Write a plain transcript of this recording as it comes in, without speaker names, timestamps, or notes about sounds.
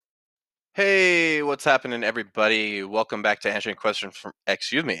Hey, what's happening, everybody? Welcome back to answering questions from,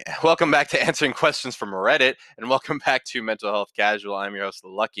 excuse me, welcome back to answering questions from Reddit, and welcome back to Mental Health Casual. I'm your host,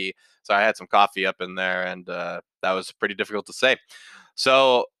 Lucky. So I had some coffee up in there, and that was pretty difficult to say.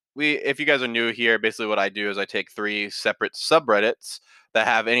 So if you guys are new here, basically what I do is I take three separate subreddits that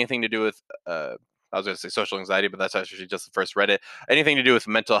have anything to do with, I was going to say social anxiety, but that's actually just the first Reddit. Anything to do with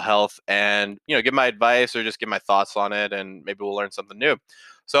mental health, and give my advice or just give my thoughts on it, and maybe we'll learn something new.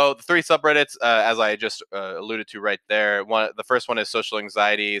 So the three subreddits, as I just alluded to right there, the first one is social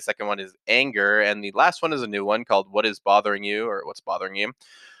anxiety, second one is anger, and the last one is a new one called "What is bothering you" or "What's bothering you."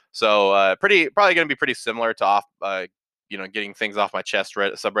 So pretty probably going to be pretty similar to getting things off my chest.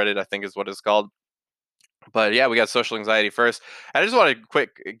 Subreddit, I think, is what it's called. But yeah, we got social anxiety first. I just want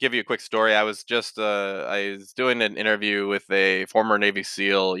to give you a quick story. I was doing an interview with a former Navy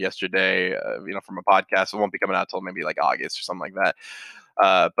SEAL yesterday. From a podcast. It won't be coming out till maybe like August or something like that.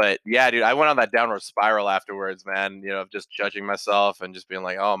 But yeah, dude, I went on that downward spiral afterwards, man. Of just judging myself and just being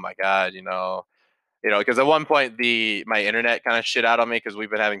like, oh my god, because at one point the my internet kind of shit out on me because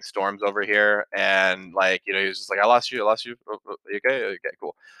we've been having storms over here, and like he was just like, I lost you. You okay, okay,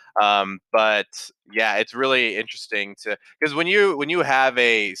 cool. But yeah, it's really interesting to because when you have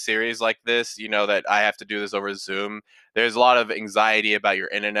a series like this, that I have to do this over Zoom. There's a lot of anxiety about your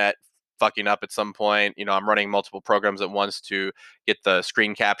internet fucking up at some point. I'm running multiple programs at once to get the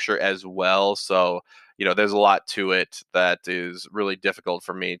screen capture as well, so there's a lot to it that is really difficult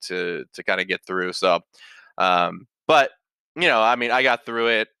for me to kind of get through. So, but I mean, I got through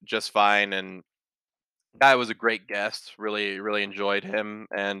it just fine, and guy was a great guest. Really, really enjoyed him,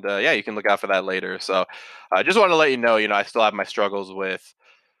 and yeah, you can look out for that later. So, I just want to let you know, I still have my struggles with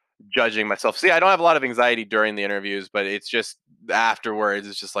judging myself. See, I don't have a lot of anxiety during the interviews, but it's just afterwards.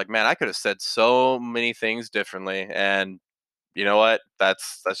 It's just like, man, I could have said so many things differently, and you know what?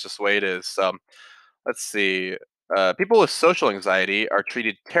 That's just the way it is. So let's see. People with social anxiety are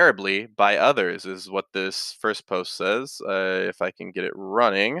treated terribly by others, is what this first post says. If I can get it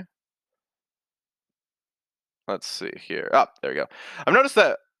running, let's see here. Oh, there we go. I've noticed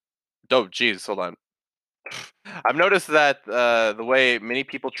that. Oh, geez, hold on. I've noticed that the way many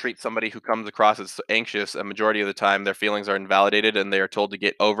people treat somebody who comes across as anxious, a majority of the time, their feelings are invalidated and they are told to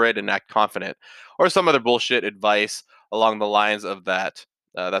get over it and act confident, or some other bullshit advice along the lines of that.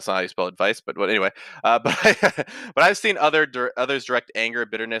 That's not how you spell advice, but anyway. But but I've seen others direct anger,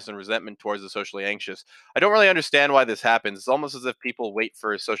 bitterness, and resentment towards the socially anxious. I don't really understand why this happens. It's almost as if people wait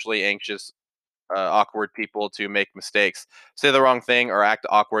for socially anxious awkward people to make mistakes, say the wrong thing, or act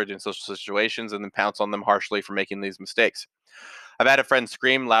awkward in social situations, and then pounce on them harshly for making these mistakes. I've had a friend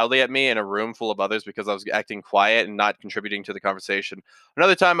scream loudly at me in a room full of others because I was acting quiet and not contributing to the conversation.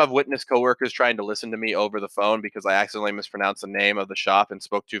 Another time, I've witnessed coworkers trying to listen to me over the phone because I accidentally mispronounced the name of the shop and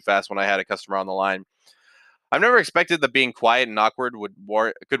spoke too fast when I had a customer on the line. I've never expected that being quiet and awkward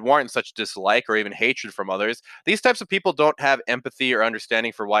could warrant such dislike or even hatred from others. These types of people don't have empathy or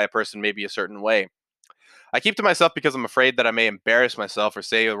understanding for why a person may be a certain way. I keep to myself because I'm afraid that I may embarrass myself or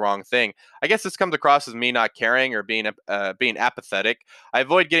say the wrong thing. I guess this comes across as me not caring or being apathetic. I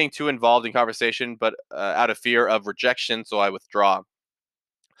avoid getting too involved in conversation, but out of fear of rejection, so I withdraw.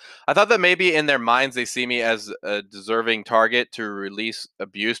 I thought that maybe in their minds they see me as a deserving target to release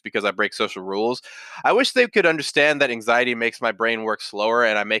abuse because I break social rules. I wish they could understand that anxiety makes my brain work slower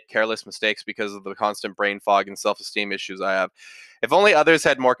and I make careless mistakes because of the constant brain fog and self esteem issues I have. If only others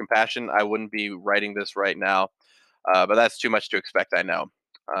had more compassion, I wouldn't be writing this right now. But that's too much to expect, I know.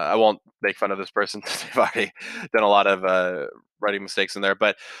 I won't make fun of this person. They've already done a lot of writing mistakes in there.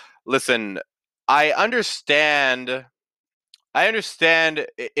 But listen, I understand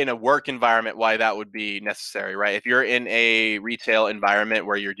in a work environment why that would be necessary, right? If you're in a retail environment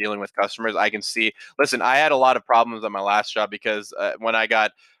where you're dealing with customers, I can see. Listen, I had a lot of problems at my last job because when I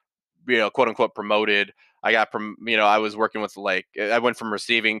got, quote unquote, promoted, I was working with I went from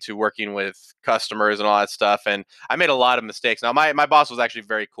receiving to working with customers and all that stuff, and I made a lot of mistakes. Now, my boss was actually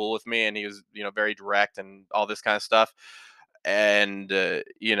very cool with me, and he was, very direct and all this kind of stuff, and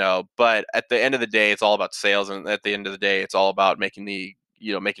but at the end of the day it's all about sales, and at the end of the day it's all about making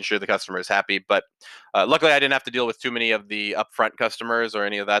sure the customer is happy. But luckily I didn't have to deal with too many of the upfront customers or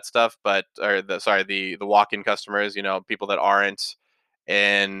any of that stuff, but or the sorry the walk-in customers, people that aren't,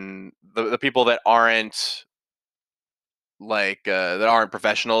 and the people that aren't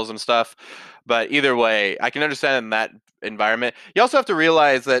professionals and stuff. But either way, I can understand in that environment. You also have to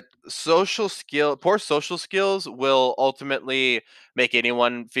realize that poor social skills will ultimately make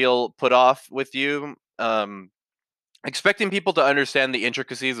anyone feel put off with you. Expecting people to understand the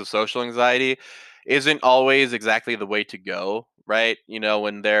intricacies of social anxiety isn't always exactly the way to go, right?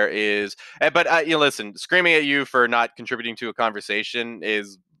 When there is, but listen, screaming at you for not contributing to a conversation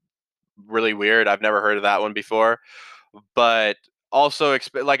is really weird. I've never heard of that one before. But also,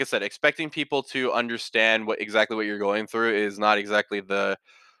 like I said, expecting people to understand what you're going through is not exactly the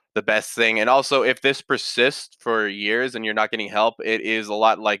best thing. And also, if this persists for years and you're not getting help, it is a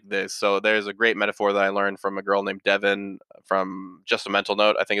lot like this. So there's a great metaphor that I learned from a girl named Devin from Just a Mental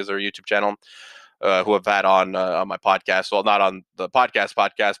Note, I think is her YouTube channel, who I've had on my podcast. Well, not on the podcast,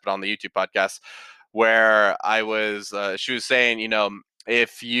 but on the YouTube podcast, where she was saying,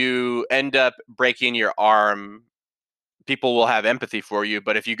 if you end up breaking your arm, people will have empathy for you.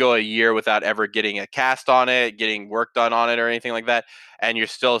 But if you go a year without ever getting a cast on it, getting work done on it, or anything like that, and you're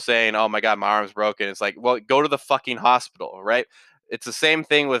still saying, "Oh my God, my arm's broken," it's like, well, go to the fucking hospital, right? It's the same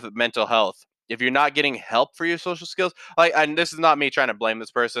thing with mental health. If you're not getting help for your social skills, like, and this is not me trying to blame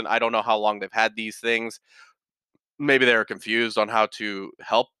this person. I don't know how long they've had these things. Maybe they're confused on how to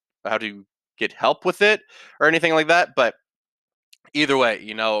get help with it, or anything like that. But either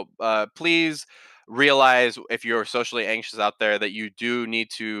way, please realize, if you're socially anxious out there, that you do need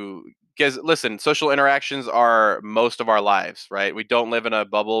to, because listen, social interactions are most of our lives, right? We don't live in a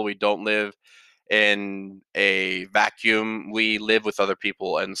bubble. We don't live in a vacuum. We live with other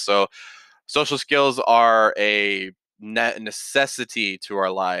people. And so social skills are a necessity to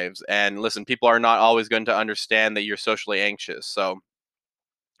our lives. And listen, people are not always going to understand that you're socially anxious. So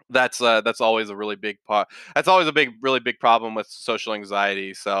that's always a really big part. That's always a really big problem with social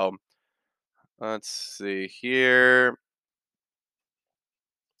anxiety. So let's see here.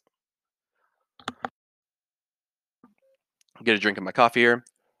 Get a drink of my coffee here.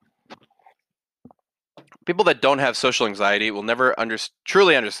 People that don't have social anxiety will never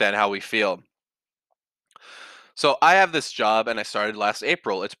truly understand how we feel. So I have this job and I started last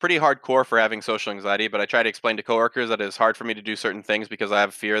April. It's pretty hardcore for having social anxiety, but I try to explain to coworkers that it's hard for me to do certain things because I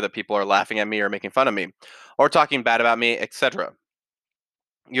have fear that people are laughing at me or making fun of me or talking bad about me, etc.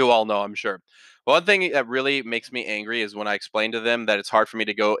 You all know, I'm sure. One thing that really makes me angry is when I explain to them that it's hard for me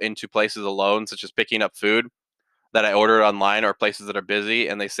to go into places alone, such as picking up food that I ordered online, or places that are busy,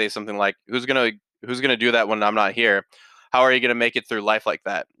 and they say something like, "Who's gonna do that when I'm not here? How are you gonna make it through life like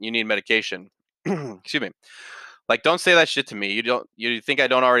that? You need medication." Excuse me. Like, don't say that shit to me. You think I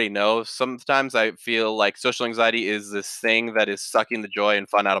don't already know? Sometimes I feel like social anxiety is this thing that is sucking the joy and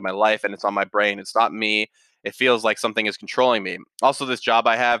fun out of my life, and it's on my brain. It's not me. It feels like something is controlling me. Also, this job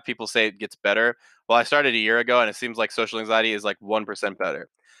I have, people say it gets better. Well, I started a year ago, and it seems like social anxiety is like 1% better.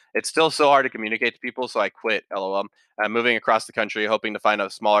 It's still so hard to communicate to people, so I quit. LOL. I'm moving across the country, hoping to find a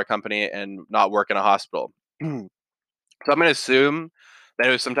smaller company and not work in a hospital. So I'm gonna assume that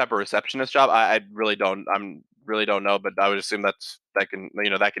it was some type of receptionist job. I really don't. I'm really don't know, but I would assume that can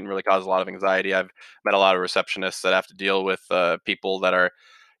really cause a lot of anxiety. I've met a lot of receptionists that have to deal with people that are,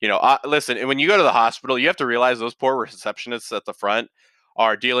 listen. And when you go to the hospital, you have to realize those poor receptionists at the front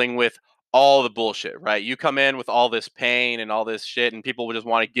are dealing with all the bullshit, right? You come in with all this pain and all this shit, and people would just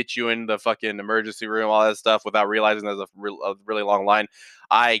want to get you in the fucking emergency room, all that stuff, without realizing there's a really long line.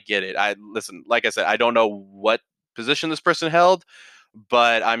 I get it. I listen. Like I said, I don't know what position this person held,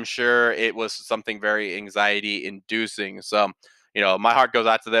 but I'm sure it was something very anxiety inducing. So, my heart goes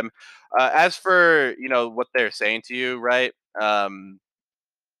out to them. As for, what they're saying to you, right?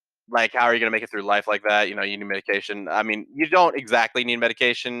 Like, how are you going to make it through life like that? You need medication. I mean, you don't exactly need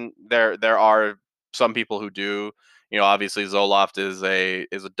medication. There are some people who do. Obviously Zoloft is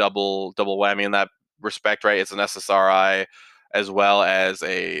a double whammy in that respect, right? It's an SSRI as well as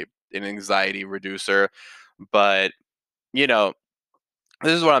an anxiety reducer. But you know,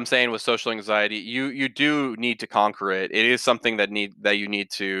 this is what I'm saying with social anxiety. You do need to conquer it. It is something that you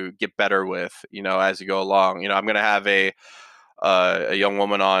need to get better with, as you go along. I'm gonna have a young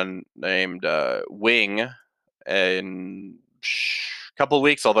woman on named Wing in a couple of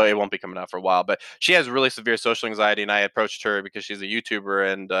weeks, although it won't be coming out for a while. But she has really severe social anxiety, and I approached her because she's a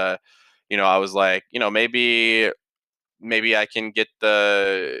YouTuber, and I was like, maybe I can get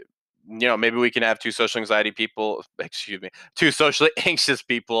maybe we can have two social anxiety people, excuse me, two socially anxious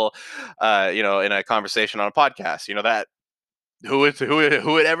people, in a conversation on a podcast. That who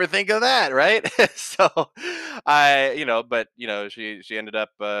would ever think of that, right? So but she ended up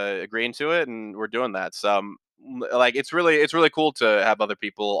agreeing to it, and we're doing that. So like it's really cool to have other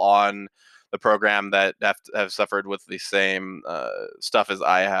people on the program that have suffered with the same stuff as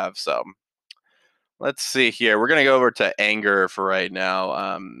I have. So let's see here. We're gonna go over to anger for right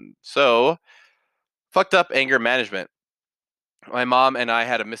now. So fucked up anger management. My mom and I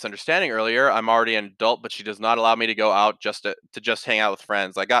had a misunderstanding earlier. I'm already an adult, but she does not allow me to go out just to just hang out with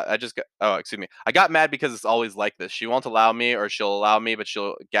friends. Oh, excuse me. I got mad because it's always like this. She won't allow me, or she'll allow me, but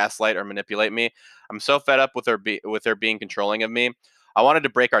she'll gaslight or manipulate me. I'm so fed up with with her being controlling of me. I wanted to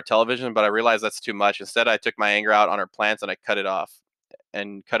break our television, but I realized that's too much. Instead, I took my anger out on her plants and I cut it off.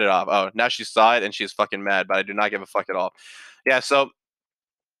 And cut it off. Oh, now she saw it and she's fucking mad, but I do not give a fuck at all. Yeah, so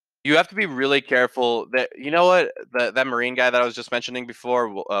you have to be really careful that you know what that Marine guy that I was just mentioning before,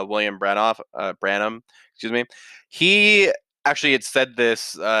 William Branham, excuse me. He actually had said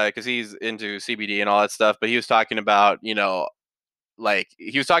this because he's into CBD and all that stuff, but he was talking about like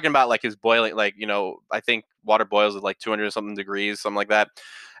he was talking about like his boiling, like I think water boils at like 200 something degrees, something like that.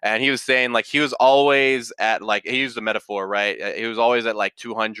 And he was saying like he was always at like he used a metaphor, right? He was always at like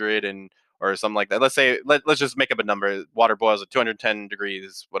 200 and or something like that. Let's say let's just make up a number. Water boils at 210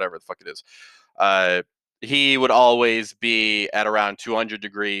 degrees, whatever the fuck it is. Uh, he would always be at around 200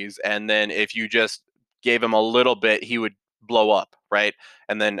 degrees, and then if you just gave him a little bit, he would blow up, right?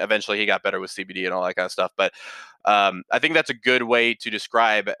 And then eventually he got better with CBD and all that kind of stuff. But I think that's a good way to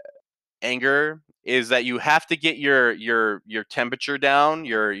describe anger is that you have to get your temperature down,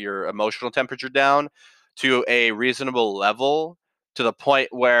 your emotional temperature down to a reasonable level to the point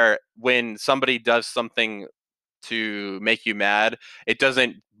where when somebody does something to make you mad, it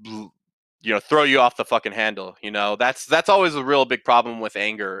doesn't throw you off the fucking handle. That's always a real big problem with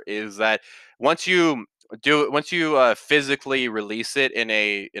anger is that once you once you physically release it in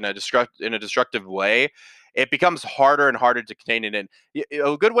a destructive way, it becomes harder and harder to contain it in.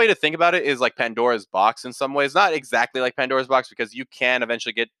 A good way to think about it is like Pandora's box in some ways, not exactly like Pandora's box because you can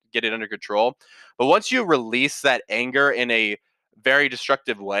eventually get it under control, but once you release that anger in a very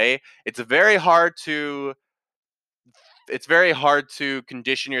destructive way, it's very hard to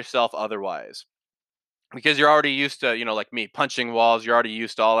condition yourself otherwise because you're already used to, like me, punching walls. You're already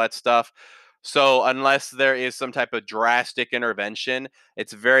used to all that stuff. So unless there is some type of drastic intervention,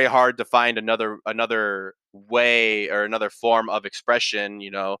 it's very hard to find another way or another form of expression,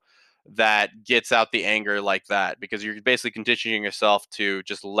 that gets out the anger like that because you're basically conditioning yourself to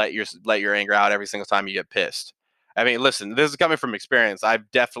just let your anger out every single time you get pissed. I mean, listen, this is coming from experience.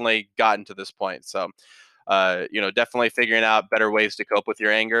 I've definitely gotten to this point. So definitely figuring out better ways to cope with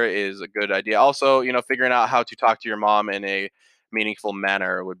your anger is a good idea. Also, figuring out how to talk to your mom in a meaningful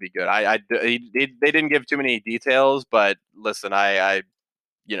manner would be good. They didn't give too many details, but listen,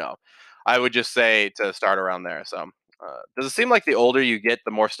 you know, I would just say to start around there. So, does it seem like the older you get,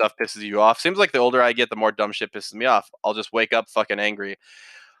 the more stuff pisses you off? Seems like the older I get, the more dumb shit pisses me off. I'll just wake up fucking angry.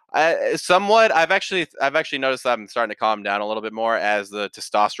 Somewhat. I've actually noticed that I'm starting to calm down a little bit more as the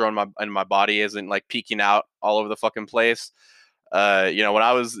testosterone in my body isn't like peaking out all over the fucking place. When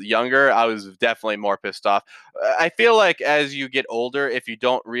I was younger, I was definitely more pissed off. I feel like as you get older, if you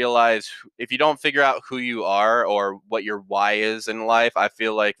don't figure out who you are or what your why is in life, I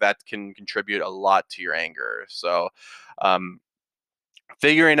feel like that can contribute a lot to your anger. So, um,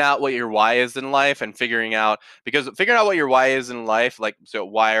 figuring out what your why is in life and figuring out what your why is in life, like, so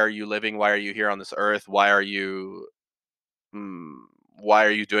why are you living, why are you here on this earth, mm, why are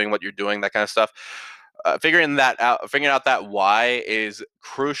you doing what you're doing, that kind of stuff. Figuring out that why is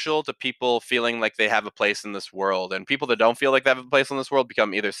crucial to people feeling like they have a place in this world, and people that don't feel like they have a place in this world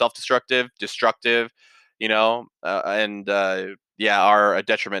become either self-destructive, destructive, and yeah, are a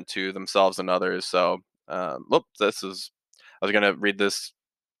detriment to themselves and others. So this is I was gonna read this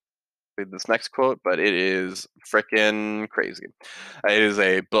next quote, but it is freaking crazy. It is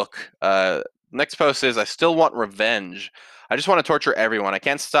a book. Next post is I still want revenge. I just want to torture everyone. I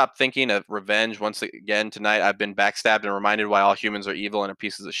can't stop thinking of revenge. Once again tonight, I've been backstabbed and reminded why all humans are evil and are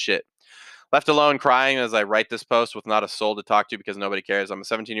pieces of shit. Left alone crying as I write this post with not a soul to talk to because nobody cares. I'm a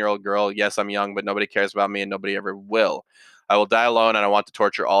 17-year-old girl. Yes, I'm young, but nobody cares about me and nobody ever will. I will die alone and I want to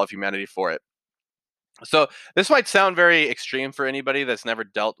torture all of humanity for it. So this might sound very extreme for anybody that's never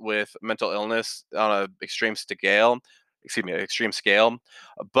dealt with mental illness on a extreme scale,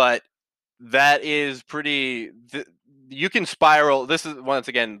 but that is pretty. You can spiral. This is once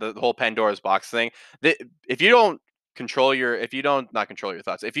again the whole Pandora's box thing. That if you don't if you don't not control your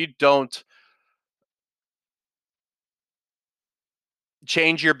thoughts, if you don't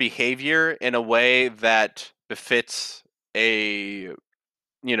change your behavior in a way that befits a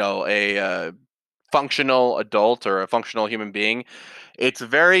a functional adult or a functional human being, it's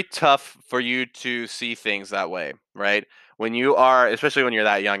very tough for you to see things that way, right? Especially when you're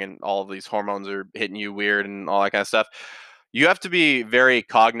that young and all of these hormones are hitting you weird and all that kind of stuff, you have to be very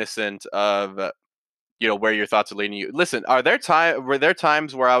cognizant of where your thoughts are leading you. Listen, were there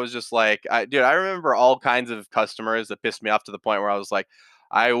times where I was just like, I remember all kinds of customers that pissed me off to the point where I was like,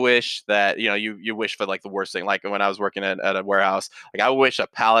 I wish that, you wish for like the worst thing. Like when I was working at a warehouse, like I wish a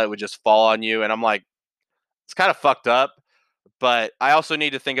pallet would just fall on you. And I'm like, it's kind of fucked up, but I also need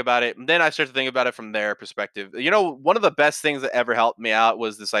to think about it. And then I start to think about it from their perspective. One of the best things that ever helped me out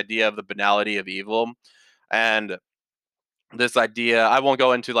was this idea of the banality of evil. And this idea, I won't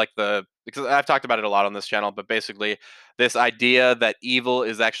go into like because I've talked about it a lot on this channel, but basically this idea that evil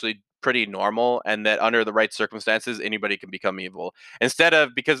is actually pretty normal and that under the right circumstances anybody can become evil. Instead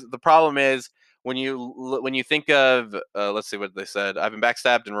of, because the problem is when you think of let's see what they said, I've been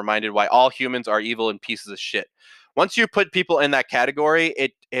backstabbed and reminded why all humans are evil and pieces of shit. Once you put people in that category,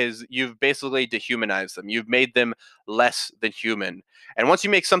 you've basically dehumanized them. You've made them less than human. And once you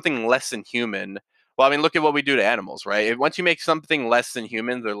make something less than human, well, I mean, look at what we do to animals, right? Once you make something less than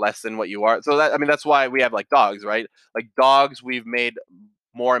humans or less than what you are, so that's why we have like dogs, right? Like dogs, we've made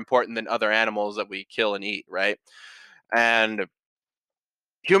more important than other animals that we kill and eat, right? And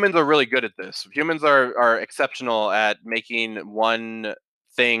humans are really good at this. Humans are exceptional at making one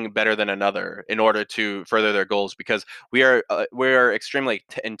thing better than another in order to further their goals because we are extremely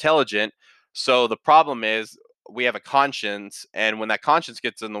intelligent. So the problem is we have a conscience, and when that conscience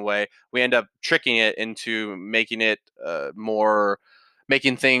gets in the way, we end up tricking it into making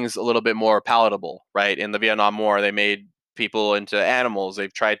things a little bit more palatable, right? In the Vietnam War, they made people into animals.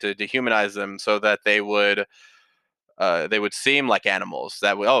 They've tried to dehumanize them so that they would seem like animals.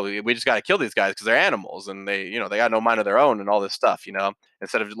 We just got to kill these guys because they're animals and they got no mind of their own and all this stuff.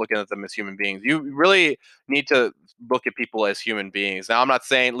 Instead of just looking at them as human beings, you really need to look at people as human beings. Now, I'm not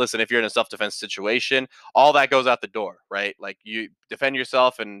saying, listen, if you're in a self-defense situation, all that goes out the door, right? Like you defend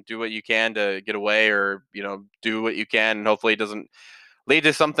yourself and do what you can to get away, or do what you can, and hopefully it doesn't lead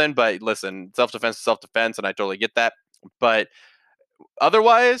to something. But listen, self-defense is self-defense, and I totally get that. But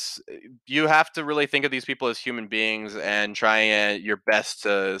otherwise, you have to really think of these people as human beings and try and your best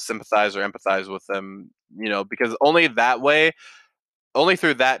to sympathize or empathize with them, because only through that way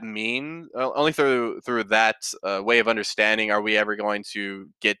of understanding are we ever going to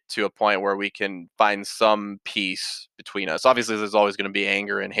get to a point where we can find some peace between us. Obviously, there's always going to be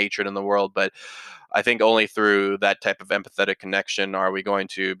anger and hatred in the world, but I think only through that type of empathetic connection are we going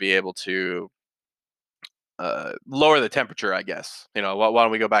to be able to lower the temperature, I guess. Why don't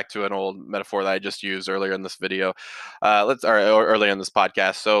we go back to an old metaphor that I just used earlier in this video, or earlier in this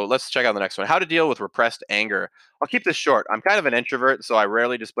podcast. So let's check out the next one. How to deal with repressed anger. I'll keep this short. I'm kind of an introvert, so I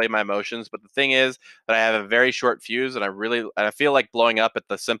rarely display my emotions. But the thing is that I have a very short fuse, and I feel like blowing up at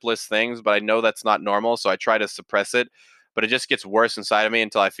the simplest things. But I know that's not normal, so I try to suppress it. But it just gets worse inside of me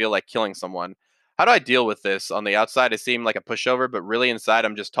until I feel like killing someone. How do I deal with this? On the outside, I seem like a pushover, but really inside,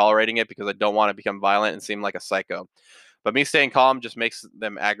 I'm just tolerating it because I don't want to become violent and seem like a psycho. But me staying calm just makes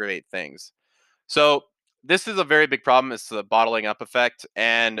them aggravate things. So this is a very big problem. It's the bottling up effect.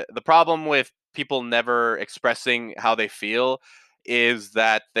 And the problem with people never expressing how they feel is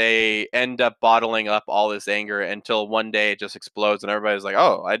that they end up bottling up all this anger until one day it just explodes and everybody's like,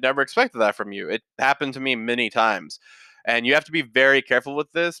 oh, I never expected that from you. It happened to me many times. And you have to be very careful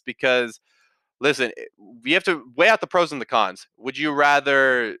with this because, listen, you have to weigh out the pros and the cons. Would you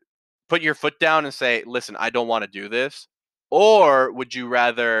rather put your foot down and say, listen, I don't want to do this? Or would you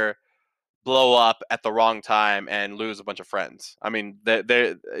rather blow up at the wrong time and lose a bunch of friends? I mean,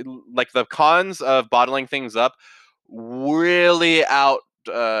 they're like the cons of bottling things up really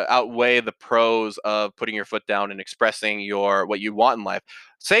outweigh the pros of putting your foot down and expressing what you want in life.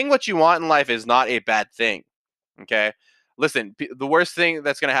 Saying what you want in life is not a bad thing. Okay. Listen, the worst thing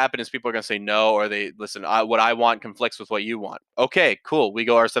that's going to happen is people are going to say no, or they listen. What I want conflicts with what you want. Okay, cool. We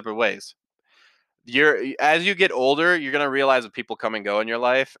go our separate ways. As you get older, you're going to realize that people come and go in your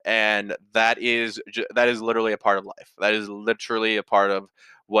life, and that is literally a part of life. That is literally a part of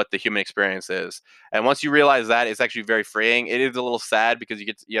what the human experience is. And once you realize that, it's actually very freeing. It is a little sad because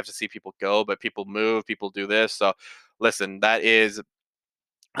you have to see people go, but people move, people do this. So, listen, that is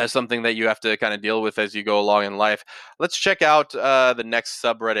as something that you have to kind of deal with as you go along in life. Let's check out the next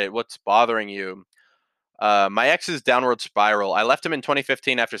subreddit. What's bothering you? My ex's downward spiral. I left him in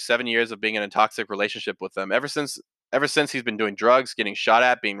 2015 after 7 years of being in a toxic relationship with him. Ever since he's been doing drugs, getting shot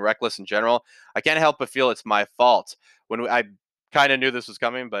at, being reckless in general. I can't help but feel it's my fault. I kind of knew this was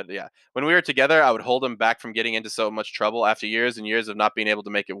coming, but yeah. When we were together, I would hold him back from getting into so much trouble after years and years of not being able to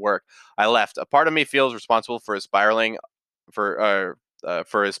make it work. I left. A part of me feels responsible for his spiraling, for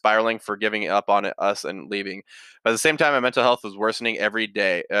for spiraling, for giving up on us and leaving. But at the same time, my mental health was worsening every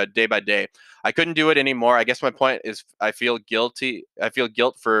day, day by day. I couldn't do it anymore. I guess my point is, I feel guilty. I feel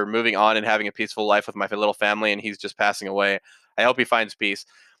guilt for moving on and having a peaceful life with my little family, and he's just passing away. I hope he finds peace.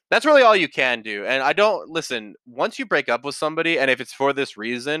 That's really all you can do. And I don't listen. Once you break up with somebody, and if it's for this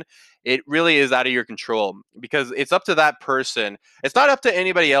reason, it really is out of your control, because it's up to that person. It's not up to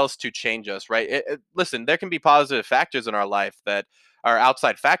anybody else to change us, right? Listen, there can be positive factors in our life that are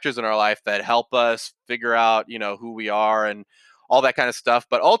outside factors in our life that help us figure out, who we are and all that kind of stuff.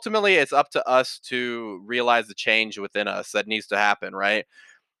 But ultimately, it's up to us to realize the change within us that needs to happen, right?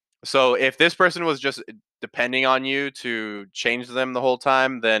 So if this person was just depending on you to change them the whole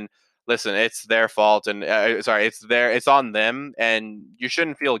time, then listen, it's their fault, and sorry, it's on them, and you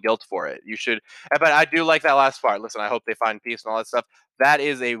shouldn't feel guilt for it. You should, but I do like that last part. Listen, I hope they find peace and all that stuff. That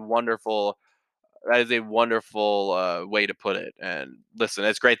is a wonderful, way to put it. And listen,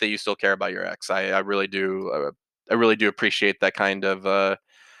 it's great that you still care about your ex. I really do. I really do appreciate that kind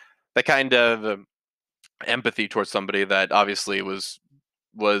of empathy towards somebody that obviously was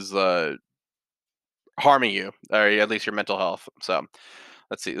harming you, or at least your mental health. So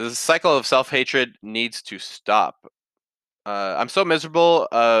let's see. This cycle of self hatred needs to stop. I'm so miserable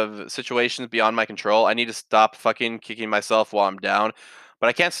of situations beyond my control. I need to stop fucking kicking myself while I'm down, but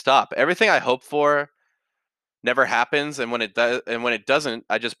I can't stop. Everything I hope for never happens, and when it doesn't,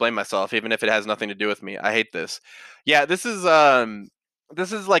 I just blame myself, even if it has nothing to do with me. I hate this. Yeah, this is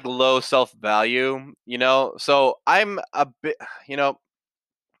like low self value. So I'm a bit, you know,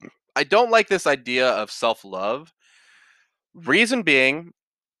 I don't like this idea of self love. Reason being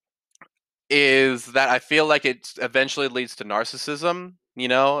is that I feel like it eventually leads to narcissism.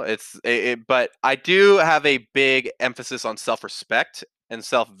 But I do have a big emphasis on self respect and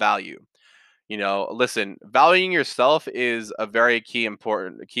self value. Listen, valuing yourself is a very key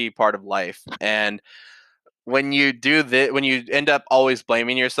part of life. And when you do that, when you end up always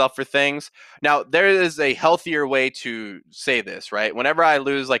blaming yourself for things, now there is a healthier way to say this, right? Whenever I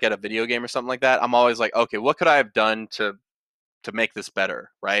lose, like at a video game or something like that, I'm always like, okay, what could I have done to make this better,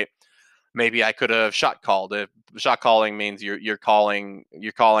 right? Maybe I could have shot called. If shot calling means you're calling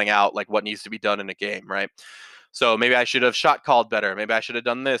out like what needs to be done in a game, right? So maybe I should have shot called better. Maybe I should have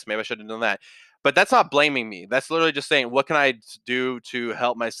done this. Maybe I should have done that. But that's not blaming me. That's literally just saying, what can I do to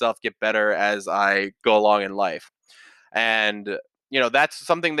help myself get better as I go along in life? And that's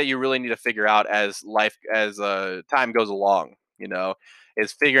something that you really need to figure out as time goes along.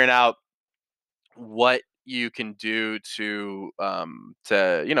 Is figuring out what you can do to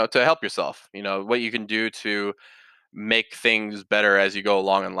help yourself. What you can do to make things better as you go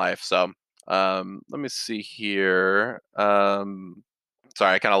along in life. So let me see here.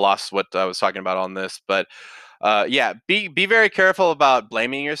 Sorry, I kind of lost what I was talking about on this, but yeah, be very careful about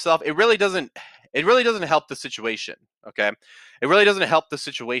blaming yourself. It really doesn't help the situation. Okay, it really doesn't help the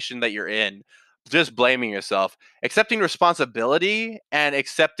situation that you're in. Just blaming yourself, accepting responsibility and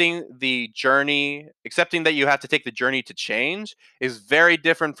accepting the journey, accepting that you have to take the journey to change is very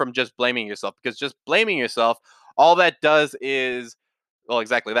different from just blaming yourself, because just blaming yourself, all that does is, well,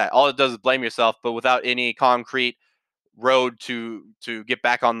 exactly that. All it does is blame yourself, but without any concrete road to get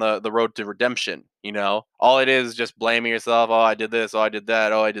back on the road to redemption. All it is just blaming yourself. Oh, I did this. Oh, I did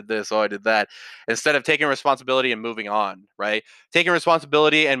that. Oh, I did this. Oh, I did that. Instead of taking responsibility and moving on, right? Taking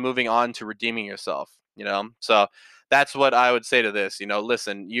responsibility and moving on to redeeming yourself. So that's what I would say to this.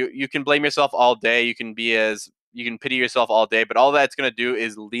 Listen, you can blame yourself all day. You can pity yourself all day, but all that's going to do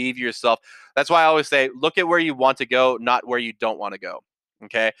is leave yourself. That's why I always say, look at where you want to go, not where you don't want to go.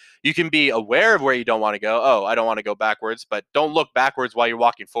 Okay. You can be aware of where you don't want to go. Oh, I don't want to go backwards, but don't look backwards while you're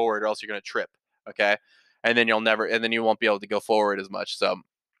walking forward, or else you're going to trip. Okay. And then you won't be able to go forward as much. So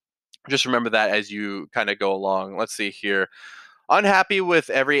just remember that as you kind of go along. Let's see here. Unhappy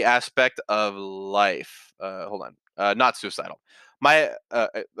with every aspect of life. Hold on. Not suicidal. My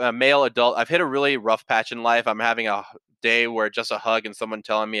male adult, I've hit a really rough patch in life. I'm having a day where just a hug and someone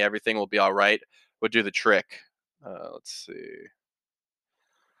telling me everything will be all right would do the trick. Let's see.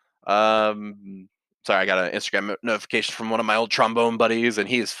 Sorry, I got an Instagram notification from one of my old trombone buddies, and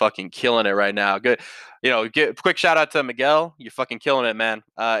he is fucking killing it right now. Good, quick shout out to Miguel. You're fucking killing it, man.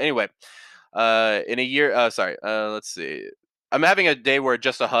 Anyway, in a year, sorry, let's see. I'm having a day where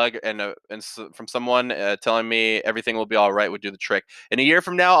just a hug from someone telling me everything will be all right would do the trick. In a year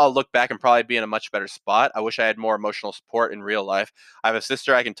from now, I'll look back and probably be in a much better spot. I wish I had more emotional support in real life. I have a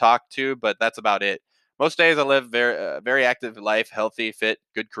sister I can talk to, but that's about it. Most days I live very active life, healthy, fit,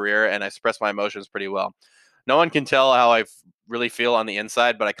 good career, and I express my emotions pretty well. No one can tell how really feel on the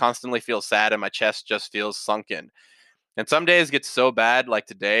inside, but I constantly feel sad and my chest just feels sunken. And some days get so bad, like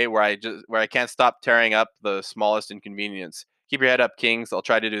today, where I can't stop tearing up the smallest inconvenience. Keep your head up, Kings. I'll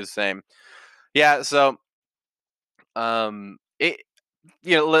try to do the same. Yeah. So, it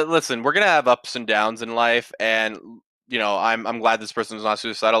listen, we're gonna have ups and downs in life, and I'm glad this person is not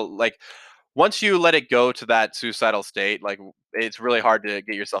suicidal. Like, once you let it go to that suicidal state, like, it's really hard to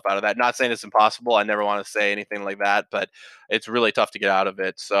get yourself out of that. Not saying it's impossible. I never want to say anything like that, but it's really tough to get out of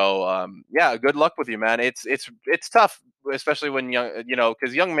it. So, yeah, good luck with you, man. It's tough, especially when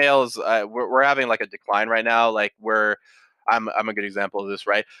because young males, we're having like a decline right now. Like, I'm a good example of this,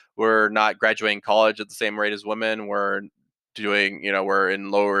 right? We're not graduating college at the same rate as women. We're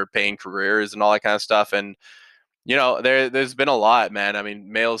in lower paying careers and all that kind of stuff, and there's been a lot, man. I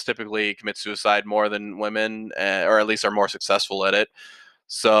mean, males typically commit suicide more than women, or at least are more successful at it.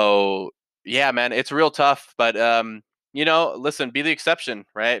 So, yeah, man, it's real tough. But listen, be the exception,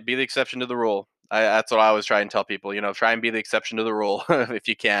 right? Be the exception to the rule. That's what I always try and tell people. Try and be the exception to the rule if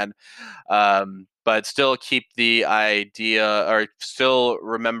you can. But still keep the idea, or still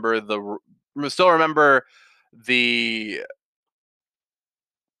remember the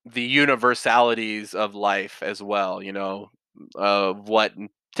the universalities of life as well, of what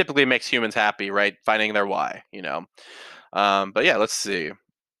typically makes humans happy, right? Finding their why. But yeah, let's see.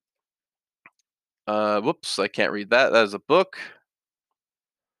 Whoops, I can't read that. That is a book.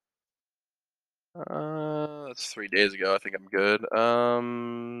 That's 3 days ago. I think I'm good.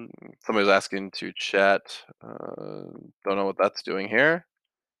 Somebody's asking to chat. Don't know what that's doing here.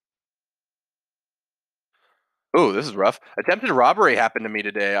 Ooh, this is rough. Attempted robbery happened to me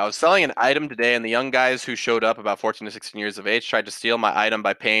today. I was selling an item today, and the young guys who showed up, about 14 to 16 years of age, tried to steal my item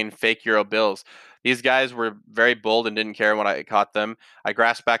by paying fake euro bills. These guys were very bold and didn't care when I caught them. I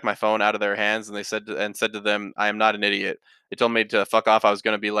grasped back my phone out of their hands, and said to them, "I am not an idiot." They told me to fuck off. I was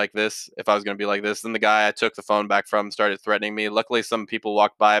going to be like this. If I was going to be like this, then the guy I took the phone back from started threatening me. Luckily, some people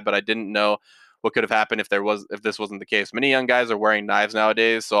walked by, but I didn't know what could have happened if this wasn't the case. Many young guys are wearing knives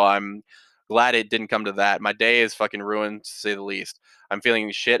nowadays, so I'm glad it didn't come to that. My day is fucking ruined, to say the least. I'm feeling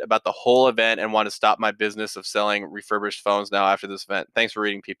shit about the whole event and want to stop my business of selling refurbished phones now after this event. Thanks for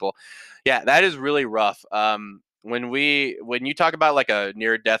reading, people. Yeah, that is really rough. When you talk about like a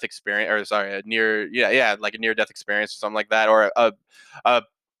near death experience, or sorry, a near yeah like a near death experience or something like that, or a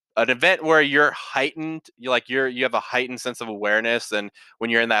an event where you have a heightened sense of awareness, and when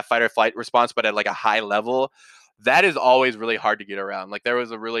you're in that fight or flight response, but at like a high level, that is always really hard to get around. Like, there was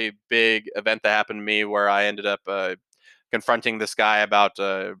a really big event that happened to me where I ended up confronting this guy about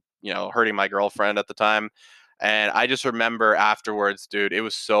hurting my girlfriend at the time, and I just remember afterwards, dude, it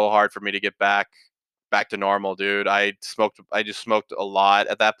was so hard for me to get back to normal, dude. I just smoked a lot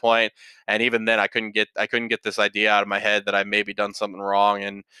at that point, and even then I couldn't get this idea out of my head that I maybe done something wrong.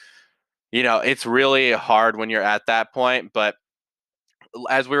 And it's really hard when you're at that point. But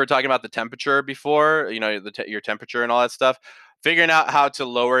as we were talking about the temperature before, your temperature and all that stuff, figuring out how to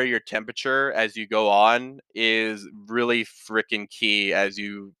lower your temperature as you go on is really freaking key as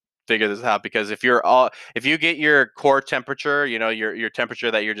you figure this out. Because if you get your core temperature, your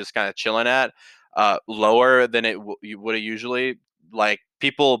temperature that you're just kind of chilling at, lower than you would have usually, like,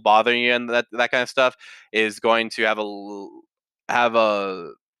 people bothering you and that kind of stuff is going to have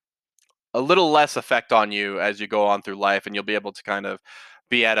a little less effect on you as you go on through life, and you'll be able to kind of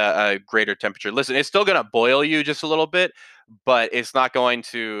be at a greater temperature. Listen, it's still going to boil you just a little bit, but it's not going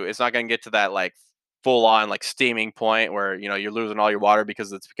to get to that like full on like steaming point where you're losing all your water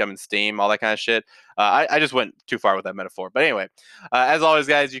because it's becoming steam, all that kind of shit. I just went too far with that metaphor, but anyway, as always,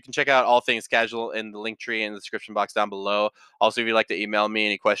 guys, you can check out all things casual in the link tree in the description box down below. Also, if you'd like to email me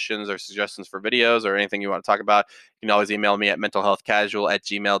any questions or suggestions for videos or anything you want to talk about, you can always email me at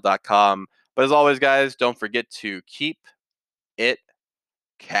mentalhealthcasual@gmail.com. But as always, guys, don't forget to keep it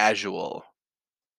casual.